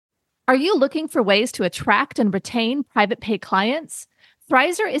Are you looking for ways to attract and retain private pay clients?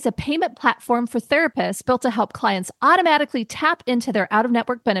 Thrizer is a payment platform for therapists built to help clients automatically tap into their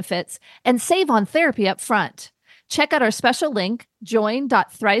out-of-network benefits and save on therapy up front. Check out our special link,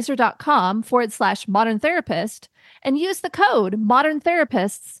 join.thrizer.com/modern therapist, and use the code Modern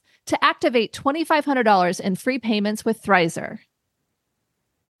Therapists to activate $2,500 in free payments with Thrizer.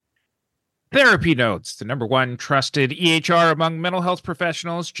 Therapy Notes, the #1 trusted EHR among mental health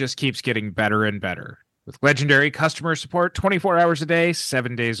professionals, just keeps getting better and better. With legendary customer support 24 hours a day,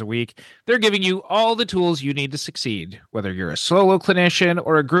 7 days a week, they're giving you all the tools you need to succeed, whether you're a solo clinician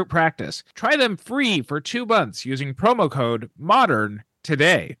or a group practice. Try them free for 2 months using promo code MODERN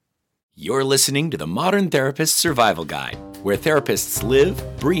today. You're listening to the Modern Therapist Survival Guide, where therapists live,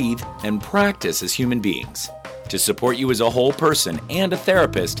 breathe, and practice as human beings. To support you as a whole person and a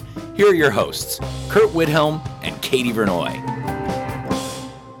therapist, here are your hosts, Curt Widhelm and Katie Vernoy.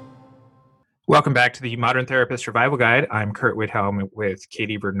 Welcome back to the Modern Therapist Survival Guide. I'm Curt Widhelm with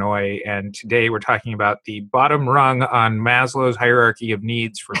Katie Vernoy, and today we're talking about the bottom rung on Maslow's hierarchy of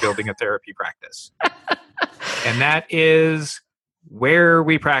needs for building a therapy practice. And that is where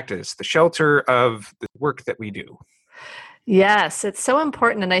we practice, the shelter of the work that we do. Yes, it's so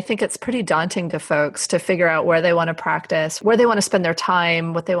important. And I think it's pretty daunting to folks to figure out where they want to practice, where they want to spend their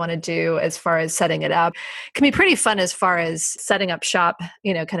time, what they want to do as far as setting it up. It can be pretty fun as far as setting up shop,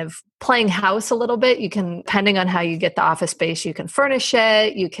 kind of playing house a little bit. You can, depending on how you get the office space, you can furnish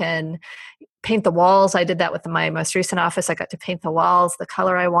it, you can paint the walls. I did that with my most recent office. I got to paint the walls the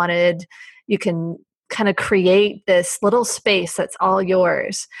color I wanted. You can kind of create this little space that's all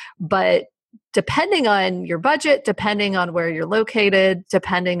yours. But depending on your budget, depending on where you're located,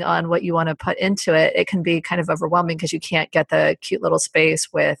 depending on what you want to put into it, it can be kind of overwhelming because you can't get the cute little space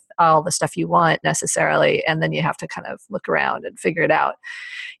with all the stuff you want necessarily. And then you have to kind of look around and figure it out.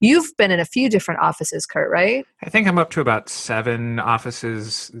 You've been in a few different offices, Curt, right? I think I'm up to about 7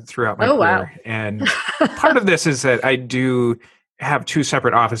 offices throughout my career. Wow. And part of this is that I do have 2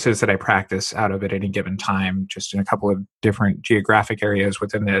 separate offices that I practice out of at any given time, just in a couple of different geographic areas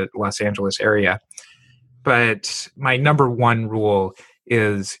within the Los Angeles area. But my #1 rule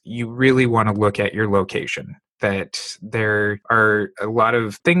is you really want to look at your location, that there are a lot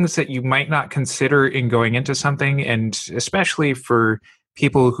of things that you might not consider in going into something, and especially for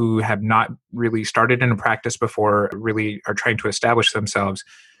people who have not really started in a practice before, really are trying to establish themselves.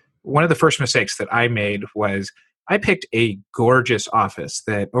 One of the first mistakes that I made was I picked a gorgeous office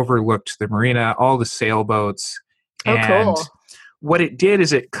that overlooked the marina, all the sailboats. And cool. What it did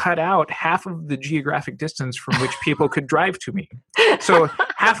is it cut out half of the geographic distance from which people could drive to me. So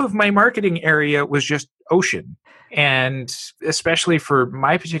half of my marketing area was just ocean. And especially for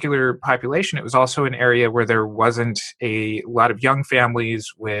my particular population, it was also an area where there wasn't a lot of young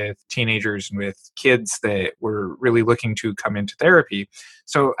families with teenagers and with kids that were really looking to come into therapy.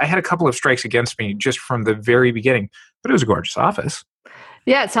 So I had a couple of strikes against me just from the very beginning, but it was a gorgeous office.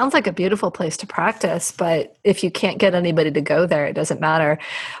 Yeah, it sounds like a beautiful place to practice, but if you can't get anybody to go there, it doesn't matter.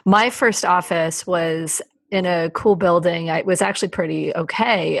 My first office was in a cool building. It was actually pretty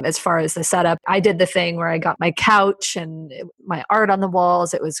okay as far as the setup. I did the thing where I got my couch and my art on the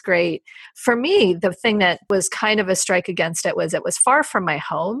walls. It was great. For me, the thing that was kind of a strike against it was far from my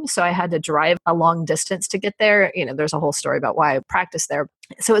home. So I had to drive a long distance to get there. There's a whole story about why I practiced there.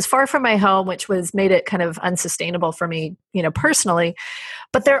 So it was far from my home, which made it kind of unsustainable for me, personally.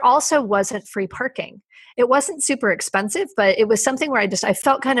 But there also wasn't free parking. It wasn't super expensive, but it was something where I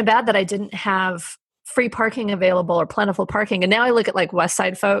felt kind of bad that I didn't have free parking available or plentiful parking. And now I look at like West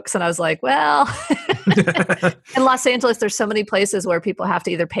Side folks and I was like, well, in Los Angeles, there's so many places where people have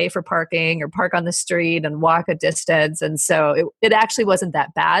to either pay for parking or park on the street and walk a distance. And so it actually wasn't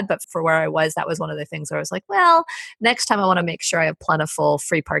that bad. But for where I was, that was one of the things where I was like, well, next time I want to make sure I have plentiful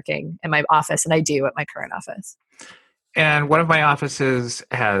free parking in my office. And I do at my current office. And one of my offices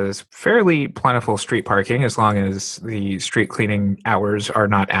has fairly plentiful street parking as long as the street cleaning hours are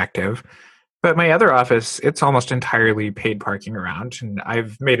not active. But my other office, it's almost entirely paid parking around. And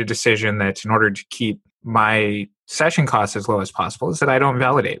I've made a decision that in order to keep my session costs as low as possible is that I don't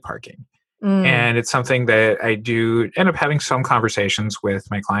validate parking. And it's something that I do end up having some conversations with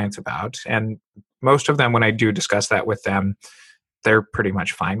my clients about. And most of them, when I do discuss that with them, they're pretty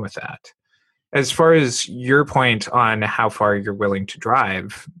much fine with that. As far as your point on how far you're willing to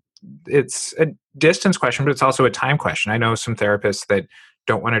drive, it's a distance question, but it's also a time question. I know some therapists that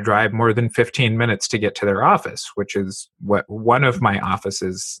don't want to drive more than 15 minutes to get to their office, which is what one of my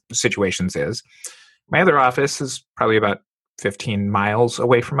office's situations is. My other office is probably about 15 miles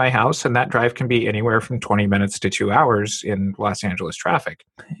away from my house, and that drive can be anywhere from 20 minutes to 2 hours in Los Angeles traffic.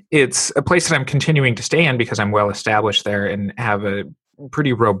 It's a place that I'm continuing to stay in because I'm well established there and have a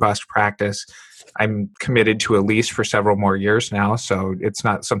pretty robust practice. I'm committed to a lease for several more years now, so it's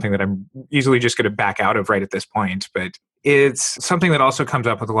not something that I'm easily just going to back out of right at this point. But it's something that also comes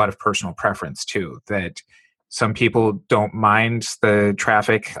up with a lot of personal preference too, that some people don't mind the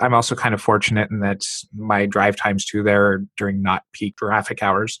traffic. I'm also kind of fortunate in that my drive times too there are during not peak traffic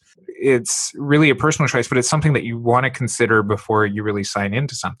hours. It's really a personal choice, but it's something that you want to consider before you really sign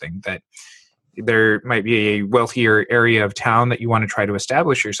into something, that there might be a wealthier area of town that you want to try to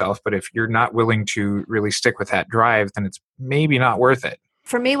establish yourself. But if you're not willing to really stick with that drive, then it's maybe not worth it.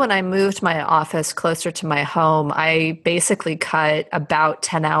 For me, when I moved my office closer to my home, I basically cut about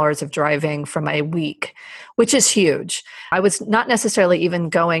 10 hours of driving from my week, which is huge. I was not necessarily even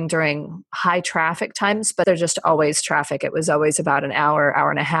going during high traffic times, but there's just always traffic. It was always about an hour,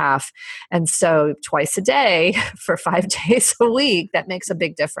 hour and a half. And so twice a day for 5 days a week, that makes a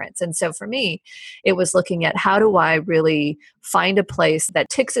big difference. And so for me, it was looking at how do I really find a place that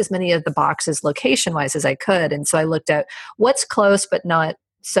ticks as many of the boxes location-wise as I could. And so I looked at what's close, but not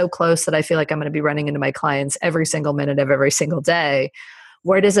so close that I feel like I'm going to be running into my clients every single minute of every single day.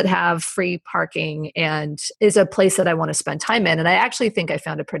 Where does it have free parking and is a place that I want to spend time in? And I actually think I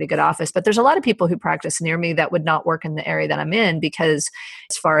found a pretty good office, but there's a lot of people who practice near me that would not work in the area that I'm in because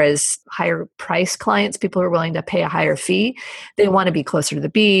as far as higher price clients, people who are willing to pay a higher fee, they want to be closer to the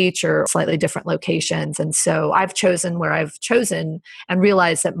beach or slightly different locations. And so I've chosen where I've chosen and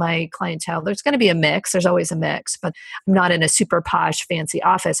realized that my clientele, there's going to be a mix. There's always a mix, but I'm not in a super posh, fancy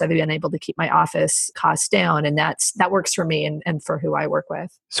office. I've been able to keep my office costs down and that works for me and for who I work with.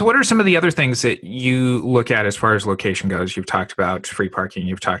 So what are some of the other things that you look at as far as location goes? You've talked about free parking.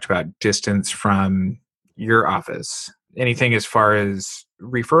 You've talked about distance from your office. Anything as far as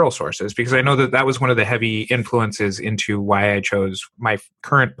referral sources? Because I know that was one of the heavy influences into why I chose my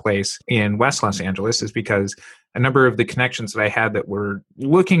current place in West Los Angeles, is because a number of the connections that I had that were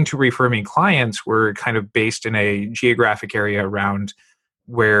looking to refer me clients were kind of based in a geographic area around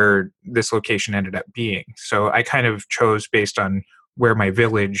where this location ended up being. So I kind of chose based on where my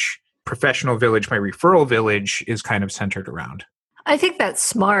village, professional village, my referral village is kind of centered around. I think that's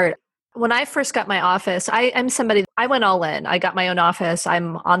smart. When I first got my office, I'm somebody, I went all in. I got my own office.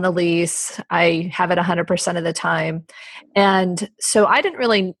 I'm on the lease. I have it 100% of the time. And so I didn't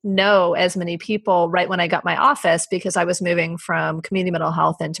really know as many people right when I got my office because I was moving from community mental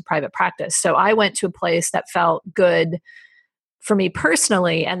health into private practice. So I went to a place that felt good for me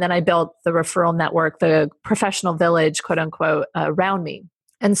personally. And then I built the referral network, the professional village, quote unquote, around me.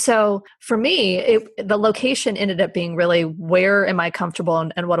 And so for me, the location ended up being really where am I comfortable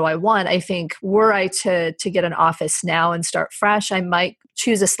and what do I want? I think were I to get an office now and start fresh, I might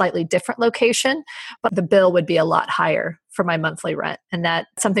choose a slightly different location, but the bill would be a lot higher for my monthly rent. And that's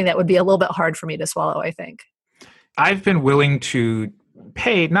something that would be a little bit hard for me to swallow, I think. I've been willing to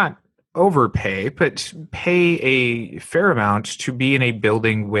pay, not overpay, but pay a fair amount to be in a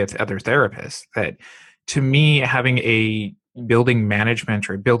building with other therapists. That to me, having a building management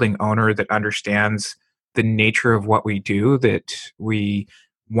or a building owner that understands the nature of what we do, that we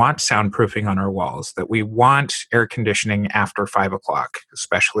want soundproofing on our walls, that we want air conditioning after 5 o'clock,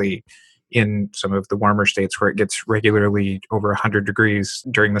 especially in some of the warmer states where it gets regularly over 100 degrees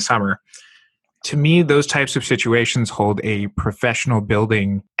during the summer. To me, those types of situations hold a professional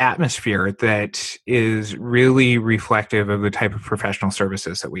building atmosphere that is really reflective of the type of professional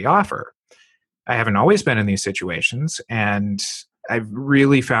services that we offer. I haven't always been in these situations, and I've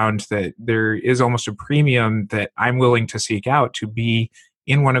really found that there is almost a premium that I'm willing to seek out to be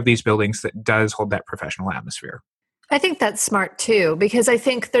in one of these buildings that does hold that professional atmosphere. I think that's smart too, because I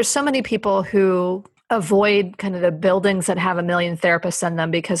think there's so many people who avoid kind of the buildings that have a million therapists in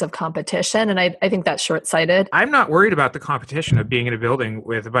them because of competition. And I think that's short-sighted. I'm not worried about the competition of being in a building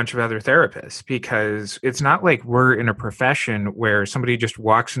with a bunch of other therapists, because it's not like we're in a profession where somebody just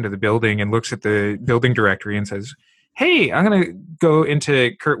walks into the building and looks at the building directory and says, hey, I'm going to go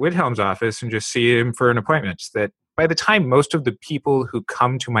into Curt Widhelm's office and just see him for an appointment. That by the time most of the people who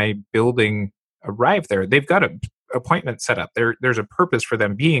come to my building arrive there, they've got an appointment set up. There's a purpose for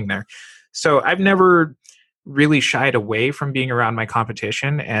them being there. So I've never really shied away from being around my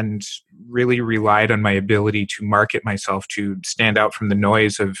competition and really relied on my ability to market myself to stand out from the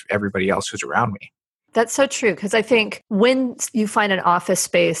noise of everybody else who's around me. That's so true, because I think when you find an office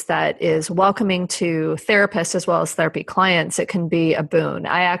space that is welcoming to therapists as well as therapy clients, it can be a boon.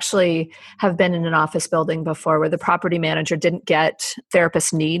 I actually have been in an office building before where the property manager didn't get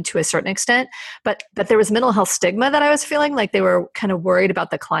therapist need to a certain extent, but there was mental health stigma that I was feeling like they were kind of worried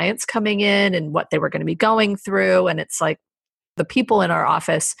about the clients coming in and what they were going to be going through. And it's like the people in our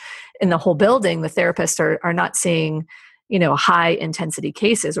office, in the whole building, the therapists are not seeing high intensity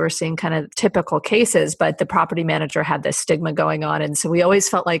cases. We're seeing kind of typical cases, but the property manager had this stigma going on. And so we always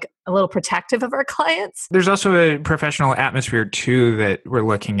felt like a little protective of our clients. There's also a professional atmosphere too that we're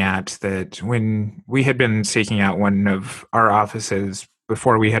looking at, that when we had been seeking out one of our offices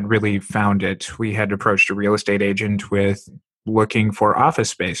before we had really found it, we had approached a real estate agent with looking for office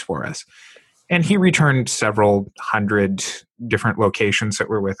space for us. And he returned several hundred different locations that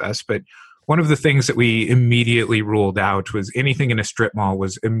were with us, but one of the things that we immediately ruled out was anything in a strip mall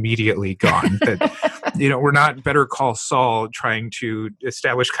was immediately gone. That, we're not Better Call Saul trying to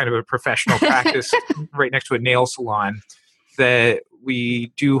establish kind of a professional practice right next to a nail salon, that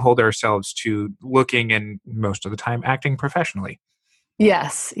we do hold ourselves to looking and most of the time acting professionally.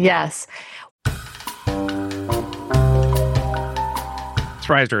 Yes, yes.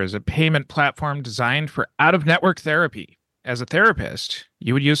 Thrizer is a payment platform designed for out-of-network therapy. As a therapist,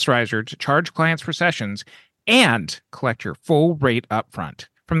 you would use Thrizer to charge clients for sessions and collect your full rate upfront.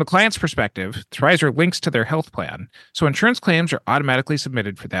 From the client's perspective, Thrizer links to their health plan, so insurance claims are automatically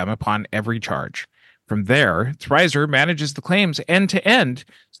submitted for them upon every charge. From there, Thrizer manages the claims end-to-end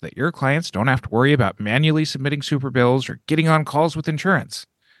so that your clients don't have to worry about manually submitting super bills or getting on calls with insurance.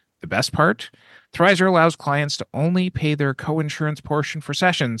 The best part? Thrizer allows clients to only pay their co-insurance portion for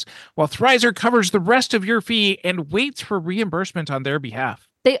sessions, while Thrizer covers the rest of your fee and waits for reimbursement on their behalf.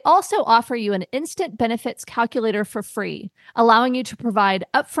 They also offer you an instant benefits calculator for free, allowing you to provide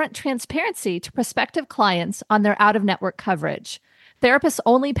upfront transparency to prospective clients on their out-of-network coverage. Therapists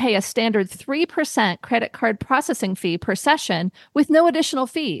only pay a standard 3% credit card processing fee per session with no additional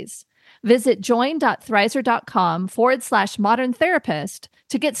fees. Visit join.thrizer.com/modern therapist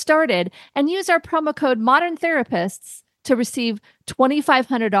to get started and use our promo code Modern Therapists to receive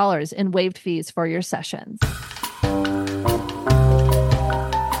 $2,500 in waived fees for your sessions.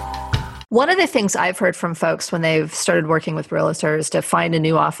 One of the things I've heard from folks when they've started working with realtors to find a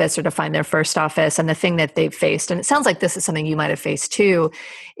new office or to find their first office, and the thing that they've faced, and it sounds like this is something you might have faced too,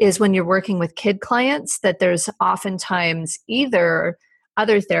 is when you're working with kid clients, that there's oftentimes either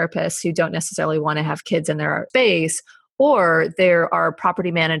other therapists who don't necessarily want to have kids in their space, or there are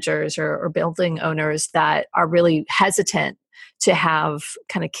property managers or building owners that are really hesitant to have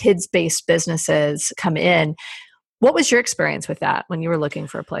kind of kids-based businesses come in. What was your experience with that when you were looking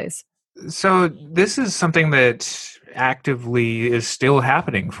for a place? So this is something that actively is still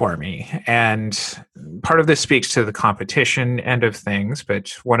happening for me. And part of this speaks to the competition end of things,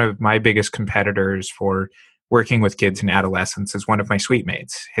 but one of my biggest competitors for working with kids and adolescents is one of my suite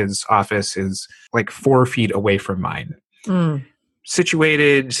mates. His office is like 4 feet away from mine.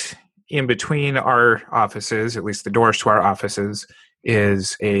 Situated in between our offices, at least the doors to our offices,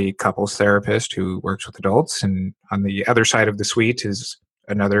 is a couples therapist who works with adults. And on the other side of the suite is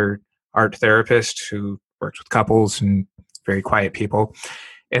another art therapist who works with couples and very quiet people.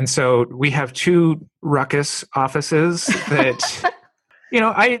 And so we have 2 ruckus offices that...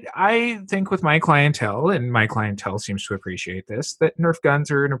 I think with my clientele, and my clientele seems to appreciate this, that Nerf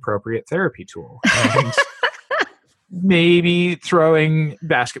guns are an appropriate therapy tool. And maybe throwing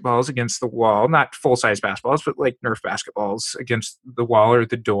basketballs against the wall, not full-size basketballs, but like Nerf basketballs against the wall or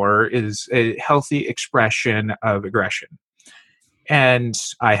the door is a healthy expression of aggression. And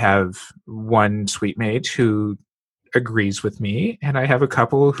I have one suite mate who agrees with me, and I have a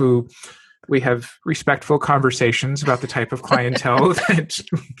couple who... we have respectful conversations about the type of clientele that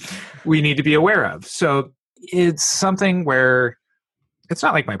we need to be aware of. So it's something where it's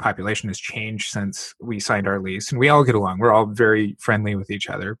not like my population has changed since we signed our lease, and we all get along. We're all very friendly with each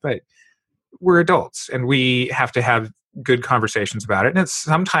other, but we're adults and we have to have good conversations about it. And it's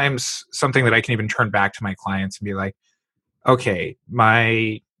sometimes something that I can even turn back to my clients and be like, okay,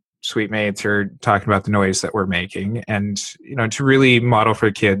 my suite mates are talking about the noise that we're making, and to really model for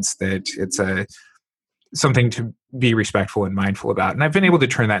kids that it's something to be respectful and mindful about. And I've been able to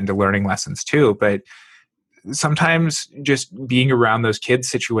turn that into learning lessons too, but sometimes just being around those kids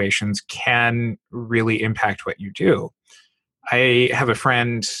situations can really impact what you do. I have a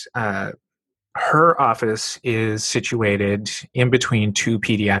friend, her office is situated in between 2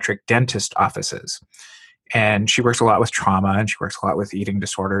 pediatric dentist offices. And she works a lot with trauma, and she works a lot with eating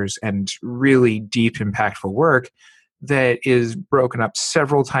disorders and really deep, impactful work that is broken up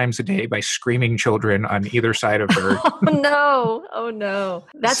several times a day by screaming children on either side of her. Oh no. Oh no.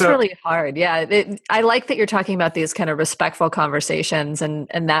 That's really hard. Yeah. I like that you're talking about these kind of respectful conversations and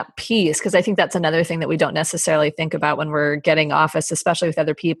that piece, because I think that's another thing that we don't necessarily think about when we're getting office, especially with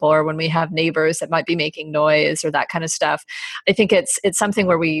other people or when we have neighbors that might be making noise or that kind of stuff. I think it's something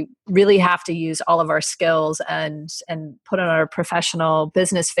where we really have to use all of our skills and put on our professional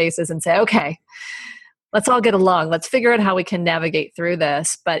business faces and say, okay, let's all get along. Let's figure out how we can navigate through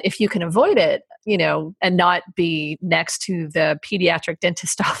this. But if you can avoid it, and not be next to the pediatric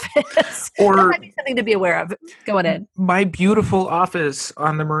dentist office, or that might be something to be aware of going in. My beautiful office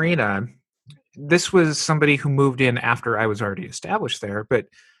on the marina. This was somebody who moved in after I was already established there, but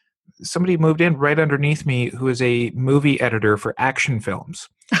somebody moved in right underneath me who is a movie editor for action films.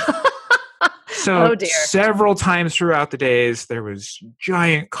 So several times throughout the days, there was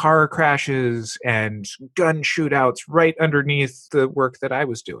giant car crashes and gun shootouts right underneath the work that I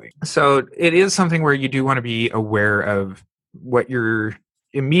was doing. So it is something where you do want to be aware of what your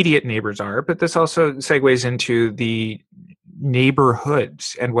immediate neighbors are, but this also segues into the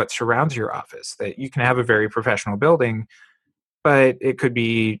neighborhoods and what surrounds your office. That you can have a very professional building, but it could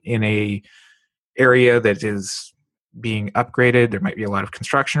be in a area that is being upgraded. There might be a lot of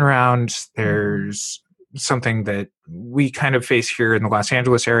construction around. There's something that we kind of face here in the Los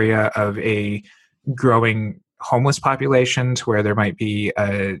Angeles area of a growing homeless population, to where there might be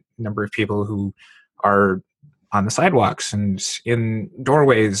a number of people who are on the sidewalks and in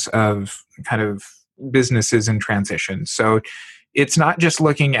doorways of kind of businesses in transition. So it's not just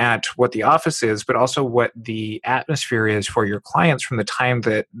looking at what the office is, but also what the atmosphere is for your clients from the time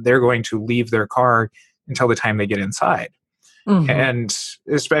that they're going to leave their car until the time they get inside. Mm-hmm. And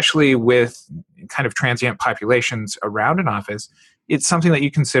especially with kind of transient populations around an office, it's something that you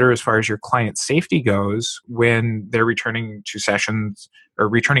consider as far as your client safety goes when they're returning to sessions or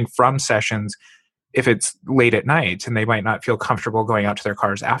returning from sessions if it's late at night and they might not feel comfortable going out to their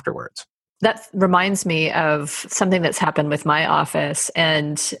cars afterwards. That reminds me of something that's happened with my office,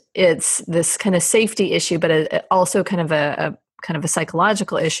 and it's this kind of safety issue, but also kind of a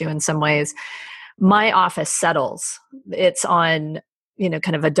psychological issue in some ways. My office settles. It's on,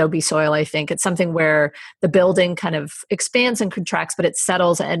 kind of adobe soil, I think. It's something where the building kind of expands and contracts, but it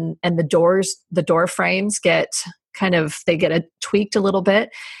settles, and the door frames get tweaked a little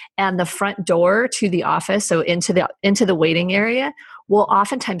bit. And the front door to the office, so into the waiting area, will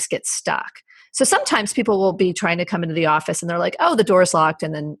oftentimes get stuck. So sometimes people will be trying to come into the office and they're like, oh, the door's locked.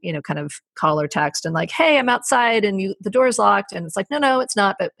 And then, kind of call or text and like, hey, I'm outside and the door's locked. And it's like, no, it's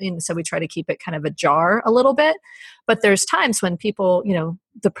not. But so we try to keep it kind of ajar a little bit. But there's times when people,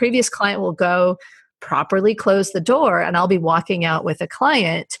 the previous client will go properly close the door, and I'll be walking out with a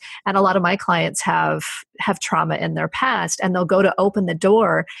client. And a lot of my clients have trauma in their past, and they'll go to open the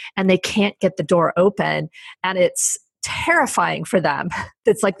door and they can't get the door open. And it's terrifying for them.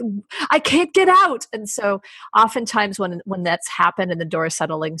 It's like, I can't get out. And so oftentimes when that's happened and the door is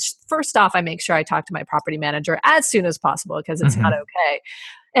settling, first off, I make sure I talk to my property manager as soon as possible, because it's not okay.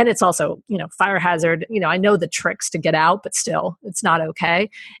 And it's also, fire hazard. I know the tricks to get out, but still, it's not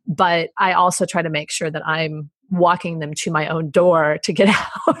okay. But I also try to make sure that I'm walking them to my own door to get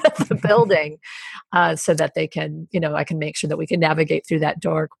out of the building so that they can, I can make sure that we can navigate through that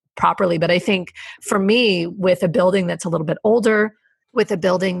door properly. But I think for me, with a building that's a little bit older, with a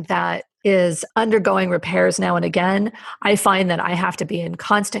building that is undergoing repairs now and again, I find that I have to be in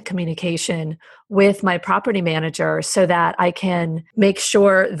constant communication with my property manager so that I can make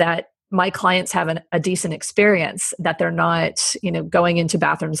sure that my clients have a decent experience, that they're not, going into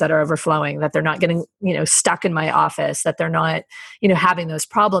bathrooms that are overflowing, that they're not getting, stuck in my office, that they're not, having those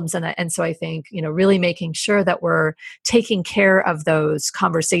problems. And so I think, really making sure that we're taking care of those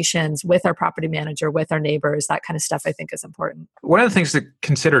conversations with our property manager, with our neighbors, that kind of stuff, I think is important. One of the things to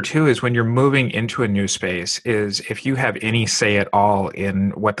consider too is when you're moving into a new space is if you have any say at all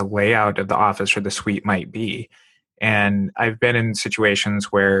in what the layout of the office or the suite might be. And I've been in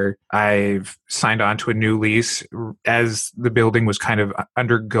situations where I've signed on to a new lease as the building was kind of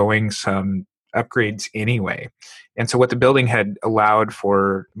undergoing some upgrades anyway. And so what the building had allowed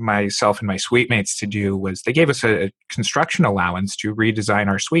for myself and my suite mates to do was they gave us a construction allowance to redesign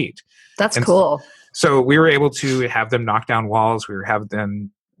our suite. That's cool. So we were able to have them knock down walls. We were have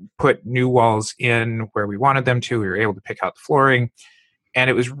them put new walls in where we wanted them to. We were able to pick out the flooring. And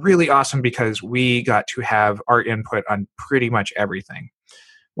it was really awesome because we got to have our input on pretty much everything.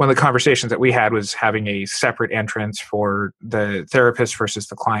 One of the conversations that we had was having a separate entrance for the therapist versus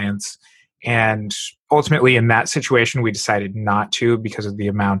the clients. And ultimately in that situation, we decided not to because of the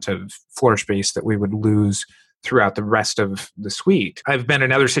amount of floor space that we would lose throughout the rest of the suite. I've been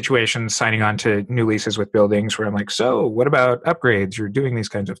in other situations signing on to new leases with buildings where I'm like, so what about upgrades or doing these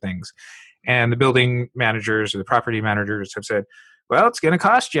kinds of things? And the building managers or the property managers have said, well, it's going to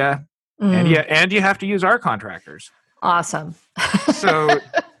cost you. And you have to use our contractors. Awesome. So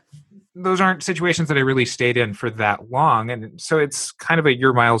those aren't situations that I really stayed in for that long. And so it's kind of a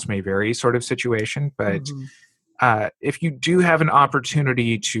your miles may vary sort of situation. But if you do have an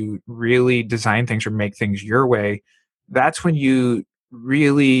opportunity to really design things or make things your way, that's when you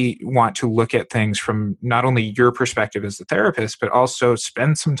really want to look at things from not only your perspective as the therapist, but also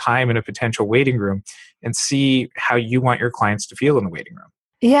spend some time in a potential waiting room and see how you want your clients to feel in the waiting room.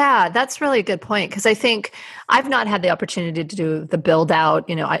 Yeah, that's really a good point, because I think I've not had the opportunity to do the build out,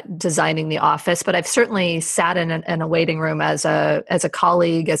 designing the office, but I've certainly sat in a waiting room as a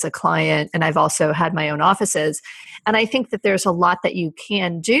colleague, as a client, and I've also had my own offices. And I think that there's a lot that you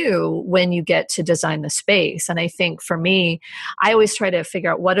can do when you get to design the space. And I think for me, I always try to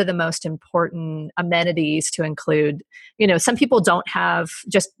figure out what are the most important amenities to include. Some people don't have,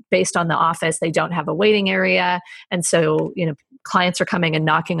 just based on the office, they don't have a waiting area. And so, clients are coming and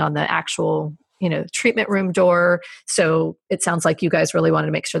knocking on the actual, treatment room door. So it sounds like you guys really wanted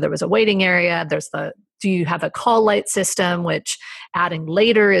to make sure there was a waiting area. Do you have a call light system, which adding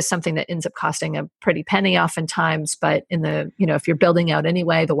later is something that ends up costing a pretty penny oftentimes, but if you're building out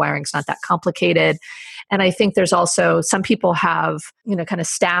anyway, the wiring's not that complicated. And I think there's also, some people have, kind of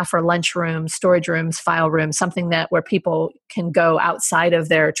staff or lunch rooms, storage rooms, file rooms, something where people can go outside of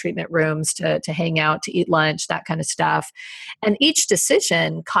their treatment rooms to hang out, to eat lunch, that kind of stuff. And each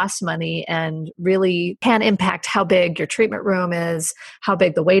decision costs money and really can impact how big your treatment room is, how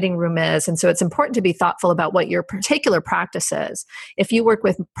big the waiting room is. And so it's important to be thoughtful about what your particular practice is. If you work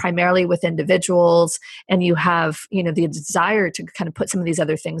primarily with individuals and you have, the desire to kind of put some of these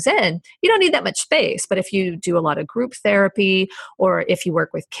other things in, you don't need that much space. But if you do a lot of group therapy, or if you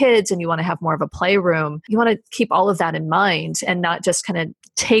work with kids and you want to have more of a playroom, you want to keep all of that in mind and not just kind of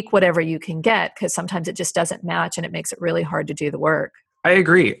take whatever you can get, because sometimes it just doesn't match and it makes it really hard to do the work. I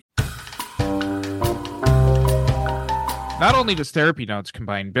agree. Not only does Therapy Notes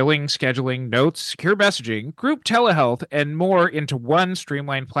combine billing, scheduling, notes, secure messaging, group telehealth, and more into one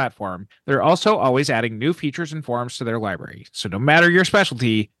streamlined platform, they're also always adding new features and forms to their library. So no matter your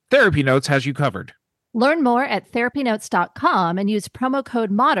specialty, Therapy Notes has you covered. Learn more at therapynotes.com and use promo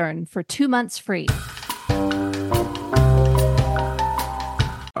code MODERN for 2 months free.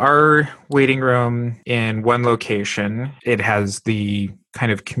 Our waiting room in one location, it has the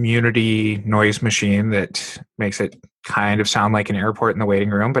kind of community noise machine that makes it kind of sound like an airport in the waiting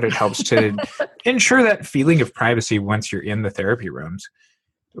room, but it helps to ensure that feeling of privacy once you're in the therapy rooms.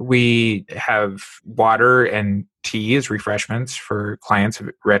 We have water and tea as refreshments for clients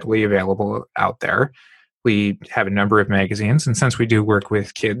readily available out there. We have a number of magazines, and since we do work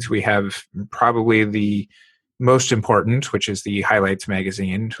with kids, we have probably the most important, which is the Highlights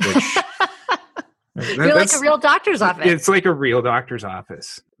magazine, which you're like a real doctor's office. It's like a real doctor's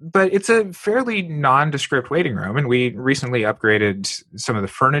office. But it's a fairly nondescript waiting room, and we recently upgraded some of the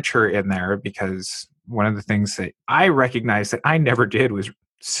furniture in there because one of the things that I recognized that I never did was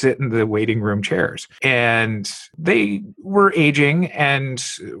sit in the waiting room chairs. And they were aging, and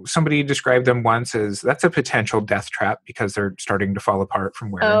somebody described them once as that's a potential death trap because they're starting to fall apart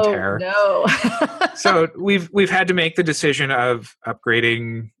from wear and tear. No. So we've had to make the decision of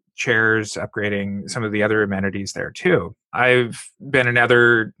upgrading chairs, upgrading some of the other amenities there too. I've been in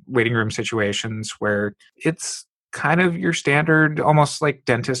other waiting room situations where it's kind of your standard, almost like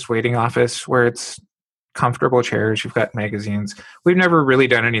dentist waiting office, where it's comfortable chairs, you've got magazines. We've never really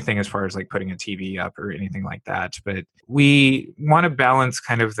done anything as far as like putting a TV up or anything like that, but we want to balance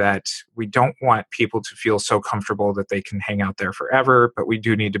kind of that. We don't want people to feel so comfortable that they can hang out there forever, but we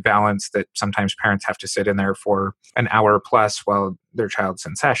do need to balance that sometimes parents have to sit in there for an hour plus while their child's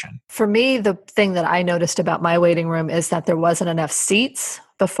in session. For me, the thing that I noticed about my waiting room is that there wasn't enough seats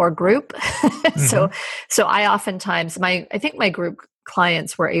before group. So I oftentimes, I think my group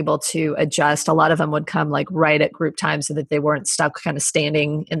clients were able to adjust. A lot of them would come like right at group time so that they weren't stuck kind of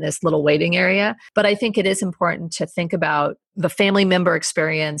standing in this little waiting area. But I think it is important to think about the family member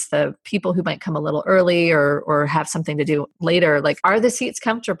experience, the people who might come a little early or have something to do later. Like, are the seats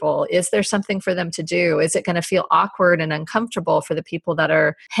comfortable? Is there something for them to do? Is it going to feel awkward and uncomfortable for the people that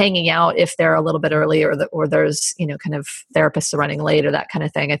are hanging out if they're a little bit early or there's, kind of therapists running late or that kind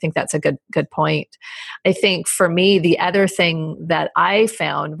of thing? I think that's a good point. I think for me, the other thing that I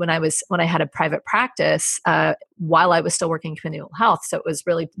found when I had a private practice, while I was still working in community health, so it was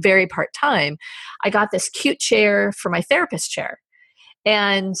really very part-time, I got this cute chair for my therapist chair.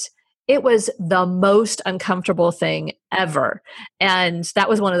 And It was the most uncomfortable thing ever. And that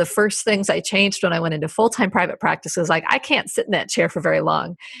was one of the first things I changed when I went into full-time private practice. Is like, I can't sit in that chair for very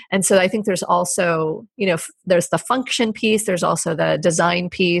long. And so I think there's also, there's the function piece. There's also the design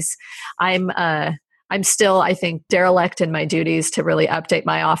piece. I'm still, I think, derelict in my duties to really update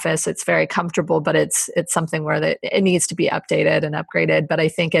my office. It's very comfortable, but it's something where it needs to be updated and upgraded. But I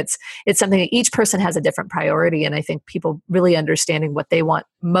think it's something that each person has a different priority. And I think people really understanding what they want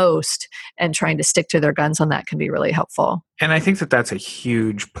most and trying to stick to their guns on that can be really helpful. And I think that that's a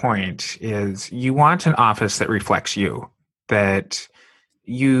huge point, is you want an office that reflects you, that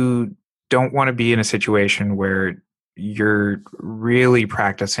you don't want to be in a situation where you're really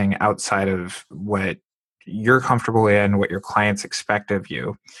practicing outside of what you're comfortable in, what your clients expect of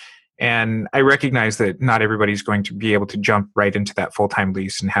you. And I recognize that not everybody's going to be able to jump right into that full-time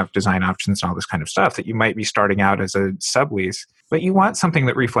lease and have design options and all this kind of stuff, that you might be starting out as a sublease, but you want something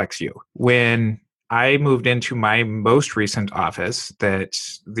that reflects you. When I moved into my most recent office, that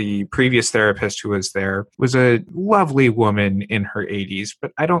the previous therapist who was there was a lovely woman in her 80s,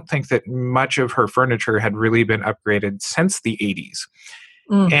 but I don't think that much of her furniture had really been upgraded since the 80s.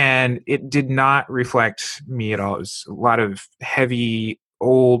 And it did not reflect me at all. It was a lot of heavy,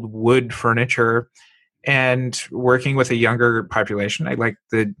 old wood furniture. And working with a younger population, I like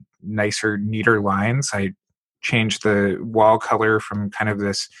the nicer, neater lines. I changed the wall color from kind of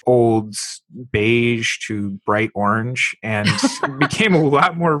this old beige to bright orange, and became a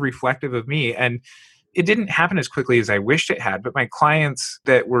lot more reflective of me. And it didn't happen as quickly as I wished it had, but my clients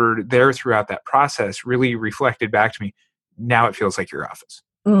that were there throughout that process really reflected back to me, now it feels like your office.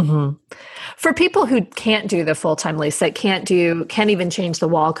 Mm-hmm. For people who can't do the full-time lease, that can't even change the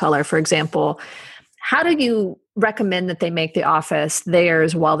wall color, for example, how do you recommend that they make the office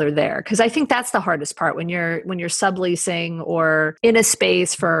theirs while they're there? Because I think that's the hardest part when you're subleasing or in a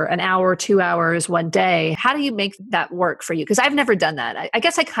space for an hour, 2 hours, one day. How do you make that work for you? Because I've never done that. I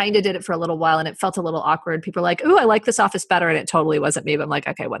guess I kind of did it for a little while and it felt a little awkward. People are like, "Ooh, I like this office better," and it totally wasn't me. But I'm like,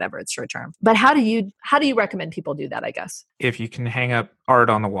 okay, whatever, it's short term. But how do you recommend people do that? I guess if you can hang up art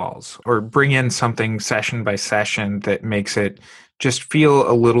on the walls or bring in something session by session that makes it just feel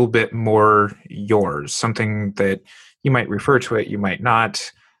a little bit more yours, something that you might refer to it, you might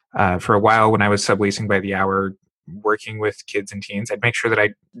not. For a while when I was subleasing by the hour, working with kids and teens, I'd make sure that I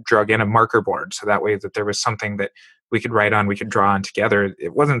drug in a marker board. So that way that there was something that we could write on, we could draw on together.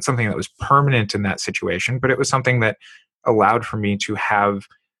 It wasn't something that was permanent in that situation, but it was something that allowed for me to have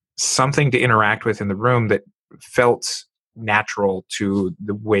something to interact with in the room that felt natural to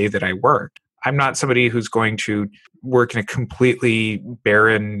the way that I worked. I'm not somebody who's going to work in a completely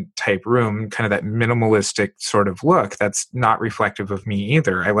barren type room, kind of that minimalistic sort of look. That's not reflective of me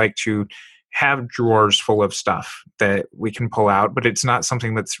either. I like to have drawers full of stuff that we can pull out, but it's not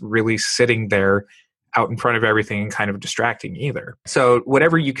something that's really sitting there out in front of everything and kind of distracting either. So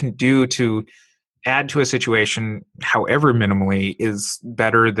whatever you can do to add to a situation, however minimally, is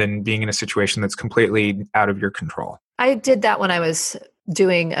better than being in a situation that's completely out of your control. I did that when I was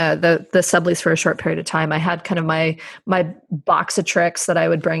doing the sublease for a short period of time. I had kind of my box of tricks that I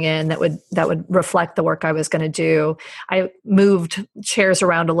would bring in that would reflect the work I was going to do. I moved chairs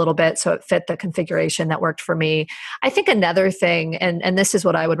around a little bit so it fit the configuration that worked for me. I think another thing, and this is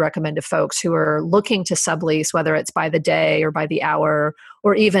what I would recommend to folks who are looking to sublease, whether it's by the day or by the hour,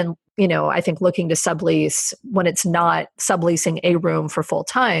 or even, I think looking to sublease when it's not subleasing a room for full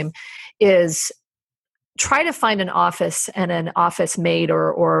time, is try to find an office and an office mate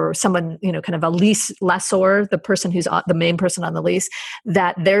or someone, kind of a lease lessor, the person who's the main person on the lease,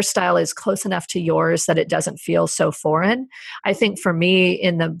 that their style is close enough to yours that it doesn't feel so foreign. I think for me,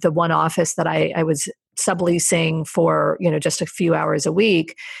 in the one office that I was subleasing for, just a few hours a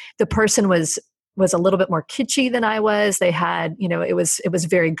week, the person was a little bit more kitschy than I was. They had, it was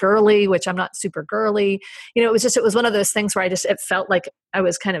very girly, which I'm not super girly. It was one of those things where it felt like I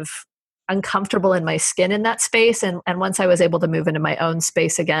was kind of uncomfortable in my skin in that space. And once I was able to move into my own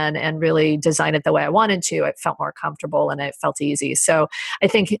space again and really design it the way I wanted to, it felt more comfortable and it felt easy. So I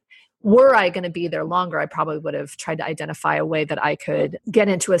think, were I going to be there longer, I probably would have tried to identify a way that I could get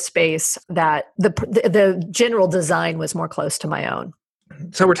into a space that the general design was more close to my own.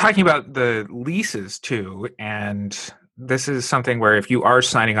 So we're talking about the leases too, and this is something where if you are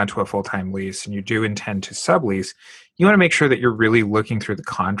signing onto a full-time lease and you do intend to sublease, you want to make sure that you're really looking through the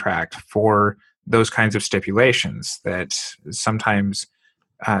contract for those kinds of stipulations that sometimes,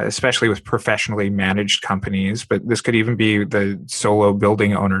 especially with professionally managed companies, but this could even be the solo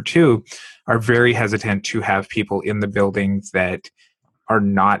building owner too, are very hesitant to have people in the building that are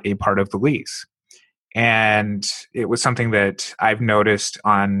not a part of the lease. And it was something that I've noticed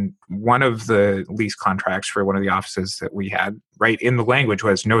on one of the lease contracts for one of the offices that we had. Right in the language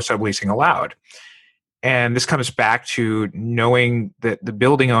was no subleasing allowed. And this comes back to knowing that the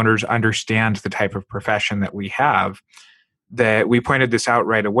building owners understand the type of profession that we have, that we pointed this out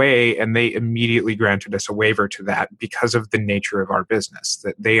right away, and they immediately granted us a waiver to that because of the nature of our business,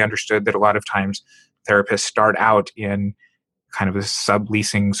 that they understood that a lot of times therapists start out in kind of a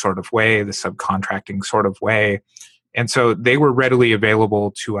subleasing sort of way, the subcontracting sort of way. And so they were readily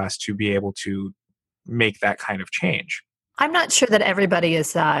available to us to be able to make that kind of change. I'm not sure that everybody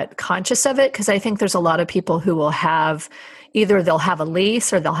is that conscious of it, because I think there's a lot of people who will have either they'll have a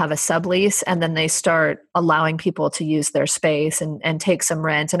lease or they'll have a sublease, and then they start allowing people to use their space and take some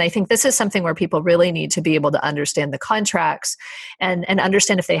rent. And I think this is something where people really need to be able to understand the contracts and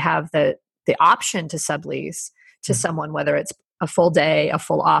understand if they have the option to sublease to someone, whether it's a full day, a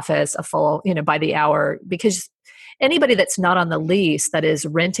full office, a full, by the hour, because anybody that's not on the lease that is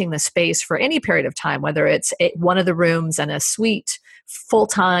renting the space for any period of time, whether it's one of the rooms and a suite full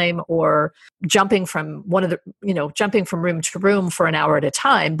time or jumping from jumping from room to room for an hour at a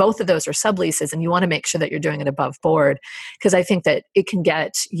time, both of those are subleases, and you want to make sure that you're doing it above board, because I think that it can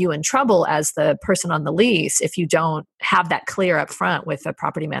get you in trouble as the person on the lease if you don't have that clear up front with the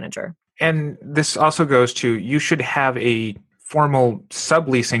property manager. And this also goes to, you should have a formal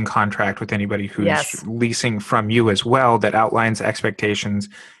subleasing contract with anybody who's leasing from you as well, that outlines expectations,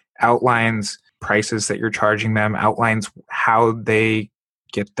 outlines prices that you're charging them, outlines how they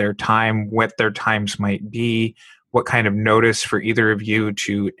get their time, what their times might be, what kind of notice for either of you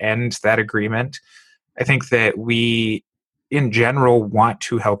to end that agreement. I think that we, in general, want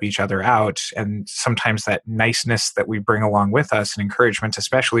to help each other out. And sometimes that niceness that we bring along with us and encouragement,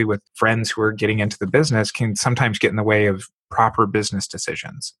 especially with friends who are getting into the business, can sometimes get in the way of proper business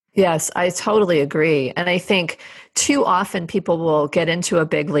decisions. Yes, I totally agree. And I think too often people will get into a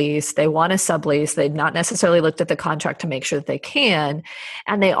big lease. They want a sublease. They've not necessarily looked at the contract to make sure that they can.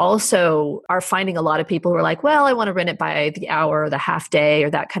 And they also are finding a lot of people who are like, well, I want to rent it by the hour or the half day or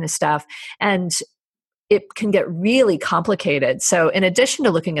that kind of stuff. And it can get really complicated. So in addition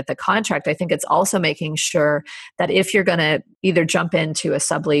to looking at the contract, I think it's also making sure that if you're going to either jump into a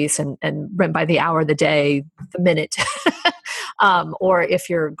sublease and rent by the hour, the day, the minute, or if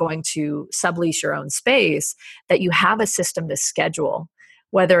you're going to sublease your own space, that you have a system to schedule,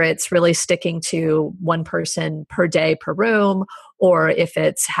 whether it's really sticking to one person per day per room, or if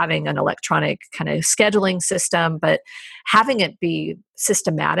it's having an electronic kind of scheduling system. But having it be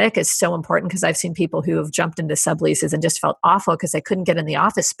systematic is so important, because I've seen people who have jumped into subleases and just felt awful because they couldn't get in the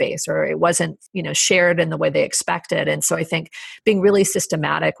office space, or it wasn't, shared in the way they expected. And so I think being really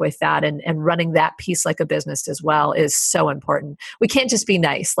systematic with that and running that piece like a business as well is so important. We can't just be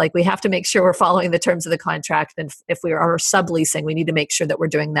nice. Like, we have to make sure we're following the terms of the contract. And if we are subleasing, we need to make sure that we're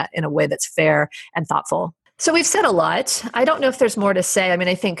doing that in a way that's fair and thoughtful. So we've said a lot. I don't know if there's more to say. I mean,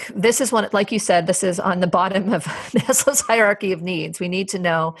 I think this is one, like you said, this is on the bottom of Maslow's hierarchy of needs. We need to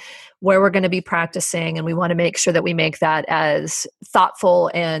know where we're going to be practicing, and we want to make sure that we make that as thoughtful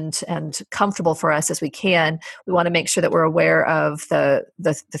and comfortable for us as we can. We want to make sure that we're aware of the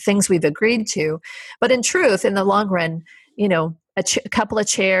things we've agreed to. But in truth, in the long run, a couple of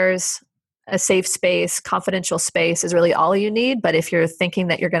chairs, a safe space, confidential space is really all you need. But if you're thinking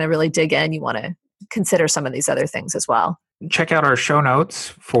that you're going to really dig in, you want to consider some of these other things as well. Check out our show notes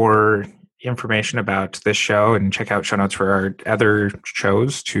for information about this show, and check out show notes for our other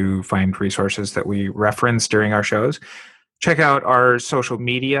shows to find resources that we reference during our shows. Check out our social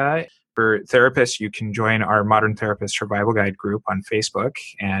media. For therapists, you can join our Modern Therapist Survival Guide group on Facebook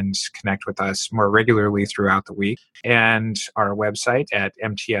and connect with us more regularly throughout the week, and our website at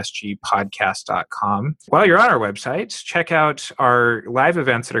mtsgpodcast.com. While you're on our website, check out our live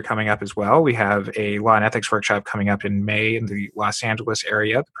events that are coming up as well. We have a law and ethics workshop coming up in May in the Los Angeles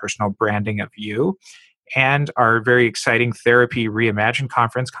area, the personal branding of you, and our very exciting Therapy Reimagined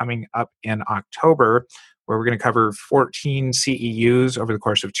conference coming up in October, where we're going to cover 14 CEUs over the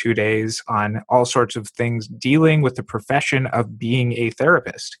course of 2 days on all sorts of things dealing with the profession of being a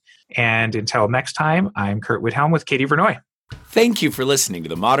therapist. And until next time, I'm Curt Widhelm with Katie Vernoy. Thank you for listening to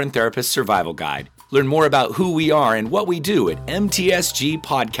the Modern Therapist Survival Guide. Learn more about who we are and what we do at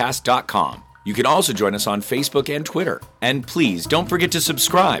mtsgpodcast.com. You can also join us on Facebook and Twitter. And please don't forget to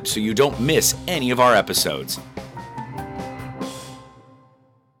subscribe so you don't miss any of our episodes.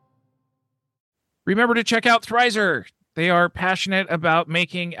 Remember to check out Thrizer. They are passionate about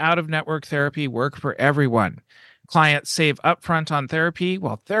making out-of-network therapy work for everyone. Clients save upfront on therapy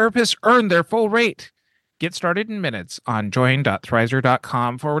while therapists earn their full rate. Get started in minutes on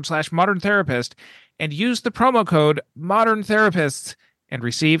join.thrizer.com/modern therapist and use the promo code Modern Therapists and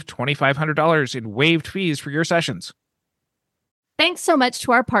receive $2,500 in waived fees for your sessions. Thanks so much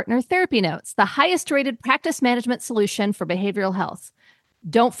to our partner, Therapy Notes, the highest rated practice management solution for behavioral health.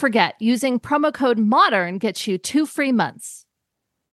 Don't forget, using promo code MODERN gets you 2 free months.